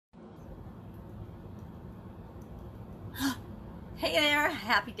Hey there,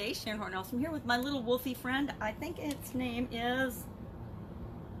 happy day, Sharon Hornell. I'm here with my little wolfie friend. I think its name is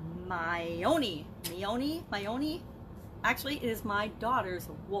Maione. Maione. Actually, it is my daughter's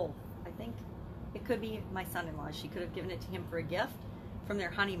wolf. I think it could be my son-in-law. She could have given it to him for a gift from their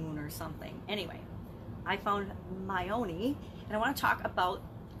honeymoon or something. Anyway, I found Maione, and I want to talk about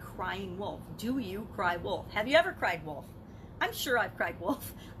crying wolf. Do you cry wolf? Have you ever cried wolf? I'm sure I've cried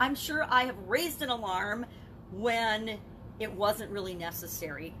wolf. I'm sure I have raised an alarm when it wasn't really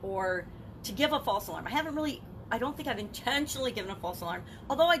necessary, or to give a false alarm. I don't think I've intentionally given a false alarm,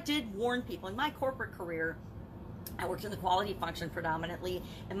 although I did warn people. In my corporate career, I worked in the quality function predominantly,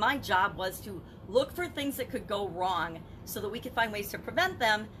 and my job was to look for things that could go wrong so that we could find ways to prevent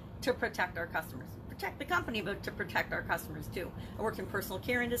them, to protect our customers. Protect the company, but to protect our customers too. I worked in personal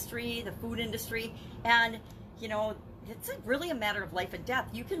care industry, the food industry, and you know, it's really a matter of life and death.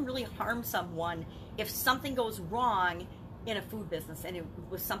 You can really harm someone if something goes wrong in a food business and it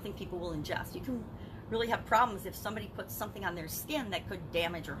was something people will ingest. You can really have problems if somebody puts something on their skin that could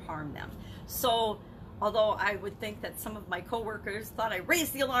damage or harm them. So although I would think that some of my coworkers thought I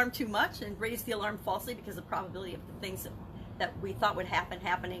raised the alarm too much and raised the alarm falsely because the probability of the things that we thought would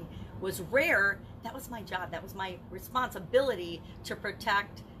happening was rare, that was my job. That was my responsibility to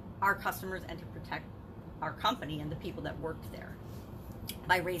protect our customers and to protect our company and the people that worked there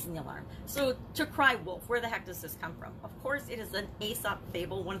by raising the alarm. So to cry wolf, where the heck does this come from? Of course, it is an Aesop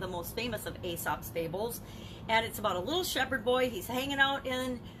fable, one of the most famous of Aesop's fables, and it's about a little shepherd boy. He's hanging out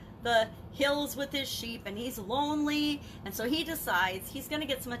in the hills with his sheep and he's lonely, and so he decides he's going to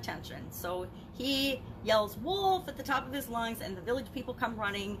get some attention. So he yells wolf at the top of his lungs, and the village people come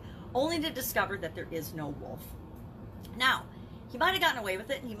running, only to discover that there is no wolf. Now, he might have gotten away with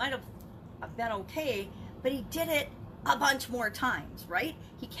it and he might have been okay, but he did it a bunch more times, right?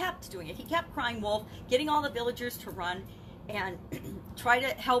 He kept doing it. He kept crying wolf, getting all the villagers to run and try to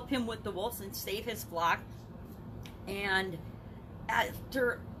help him with the wolves and save his flock. And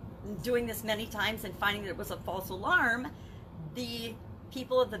after doing this many times and finding that it was a false alarm, the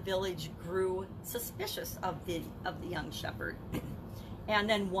people of the village grew suspicious of the young shepherd. And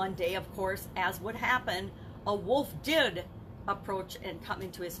then one day, of course, as would happen, a wolf did approach and come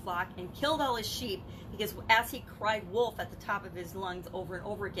into his flock and killed all his sheep, because as he cried wolf at the top of his lungs over and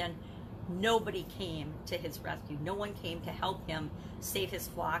over again, nobody came to his rescue. No one came to help him save his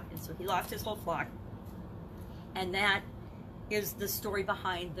flock, and so he lost his whole flock. And that is the story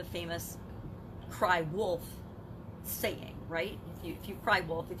behind the famous cry wolf saying, right? If you cry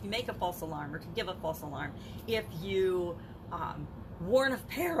wolf, if you make a false alarm or to give a false alarm, if you warn of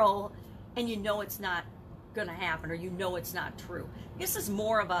peril and you know it's not going to happen, or you know it's not true. This is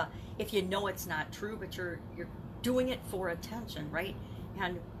more of a, if you know it's not true, but you're doing it for attention, right?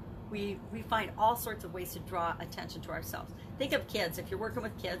 And we find all sorts of ways to draw attention to ourselves. Think of kids. If you're working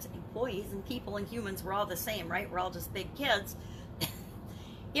with kids, employees and people and humans, we're all the same, right? We're all just big kids.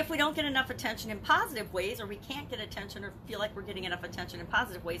 If we don't get enough attention in positive ways, or we can't get attention or feel like we're getting enough attention in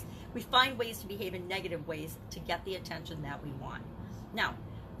positive ways, we find ways to behave in negative ways to get the attention that we want. Now,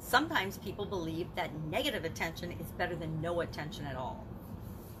 sometimes people believe that negative attention is better than no attention at all.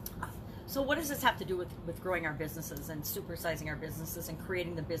 So what does this have to do with growing our businesses and supersizing our businesses and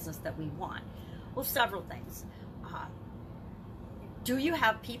creating the business that we want? Well, several things. Do you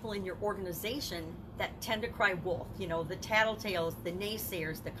have people in your organization that tend to cry wolf? You know, the tattletales, the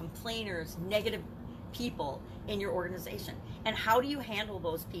naysayers, the complainers, negative people in your organization. And how do you handle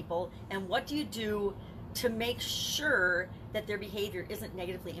those people? And what do you do to make sure that their behavior isn't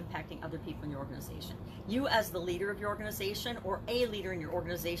negatively impacting other people in your organization? You, as the leader of your organization, or a leader in your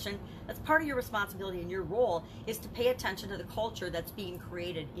organization, that's part of your responsibility and your role, is to pay attention to the culture that's being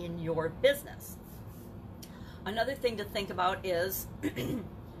created in your business. Another thing to think about is, I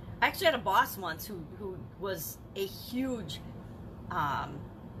actually had a boss once who was a huge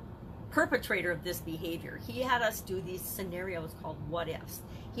perpetrator of this behavior. He had us do these scenarios called what ifs.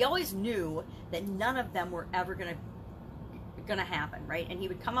 He always knew that none of them were ever gonna happen, right? And he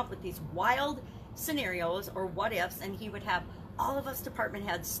would come up with these wild scenarios or what ifs, and he would have all of us department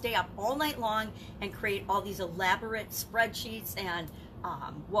heads stay up all night long and create all these elaborate spreadsheets and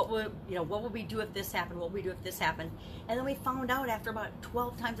what would we do if this happened? What would we do if this happened? And then we found out after about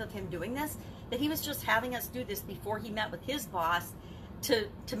 12 times of him doing this that he was just having us do this before he met with his boss to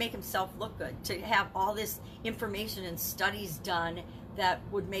make himself look good, to have all this information and studies done that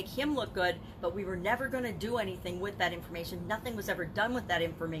would make him look good, but we were never going to do anything with that information. Nothing was ever done with that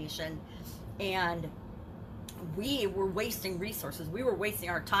information, and we were wasting resources. We were wasting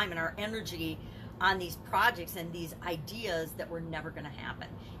our time and our energy on these projects and these ideas that were never going to happen.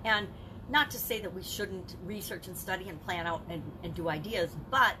 And Not to say that we shouldn't research and study and plan out and do ideas,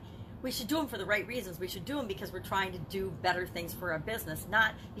 but we should do them for the right reasons. We should do them because we're trying to do better things for our business,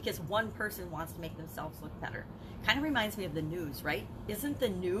 not because one person wants to make themselves look better. Kind of reminds me of the news, right? Isn't the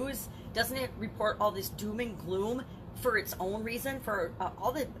news, doesn't it report all this doom and gloom for its own reason? For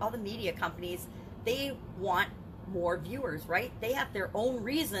all the media companies, they want more viewers, right? They have their own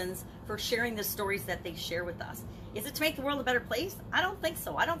reasons for sharing the stories that they share with us. Is it to make the world a better place? I don't think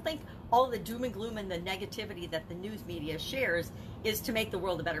so. I don't think all the doom and gloom and the negativity that the news media shares is to make the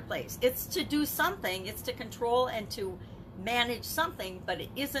world a better place. It's to do something. It's to control and to manage something, but it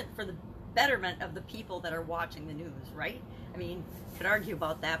isn't for the betterment of the people that are watching the news, right? I mean, could argue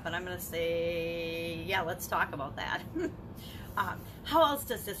about that, but I'm going to say, yeah, let's talk about that. How else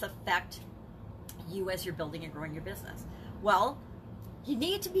does this affect you as you're building and growing your business? Well, you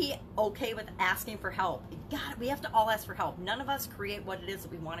need to be okay with asking for help. We have to all ask for help. None of us create what it is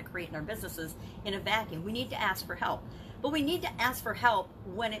that we want to create in our businesses in a vacuum. We need to ask for help. But we need to ask for help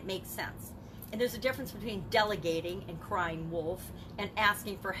when it makes sense. And there's a difference between delegating and crying wolf and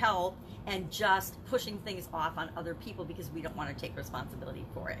asking for help and just pushing things off on other people because we don't want to take responsibility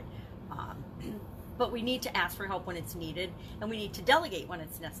for it. But we need to ask for help when it's needed, and we need to delegate when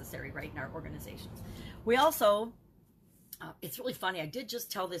it's necessary, right, in our organizations. We also, it's really funny, I did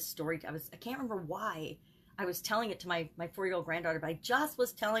just tell this story. I can't remember why I was telling it to my 4-year-old granddaughter, but I just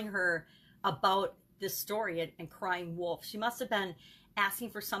was telling her about this story and crying wolf. She must have been asking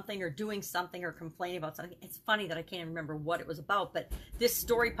for something or doing something or complaining about something. It's funny that I can't remember what it was about, but this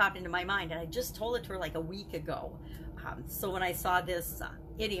story popped into my mind, and I just told it to her like a week ago. So when I saw this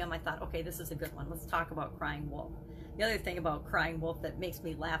idiom, I thought, okay, this is a good one. Let's talk about crying wolf. The other thing about crying wolf that makes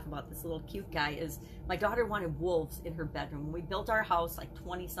me laugh about this little cute guy is my daughter wanted wolves in her bedroom. When we built our house like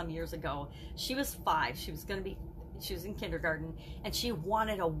 20 some years ago, she was 5. She was in kindergarten, and she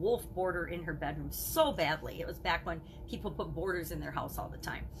wanted a wolf border in her bedroom so badly. It was back when people put borders in their house all the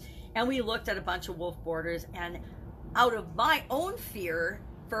time. And we looked at a bunch of wolf borders, and out of my own fear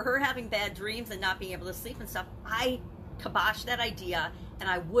for her having bad dreams and not being able to sleep and stuff, I kiboshed that idea, and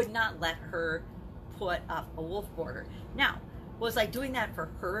I would not let her put up a wolf border. Now, was I doing that for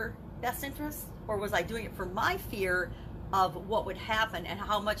her best interest, or was I doing it for my fear of what would happen and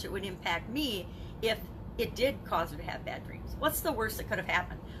how much it would impact me if it did cause her to have bad dreams? What's the worst that could have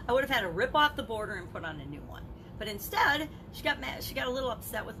happened? I would have had to rip off the border and put on a new one. But instead, she got mad. She got a little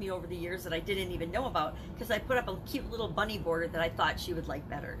upset with me over the years that I didn't even know about, because I put up a cute little bunny border that I thought she would like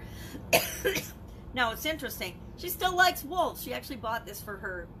better. Now, it's interesting. She still likes wolves. She actually bought this for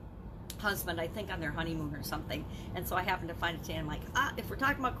her husband, I think on their honeymoon or something. And so I happened to find it today. I'm like, if we're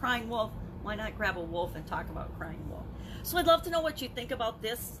talking about crying wolf, why not grab a wolf and talk about crying wolf? So I'd love to know what you think about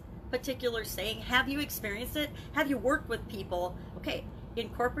this particular saying. Have you experienced it? Have you worked with people? Okay, in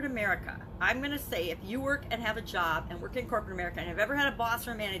corporate America, I'm going to say if you work and have a job and work in corporate America and have ever had a boss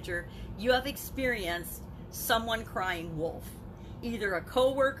or a manager, you have experienced someone crying wolf. Either a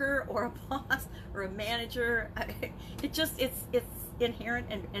coworker or a boss or a manager. It's inherent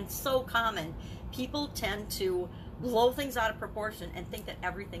and so common. People tend to blow things out of proportion and think that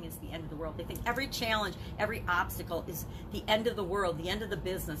everything is the end of the world. They think every challenge, every obstacle is the end of the world, the end of the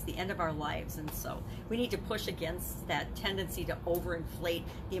business, the end of our lives. And so we need to push against that tendency to overinflate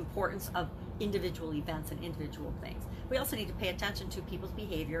the importance of individual events and individual things. We also need to pay attention to people's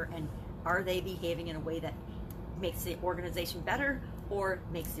behavior, and are they behaving in a way that makes the organization better or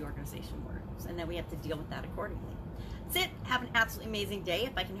makes the organization worse? And then we have to deal with that accordingly. That's it. Have an absolutely amazing day.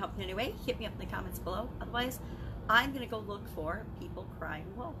 If I can help in any way, hit me up in the comments below. Otherwise, I'm going to go look for people crying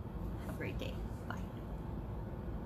wolf. Have a great day.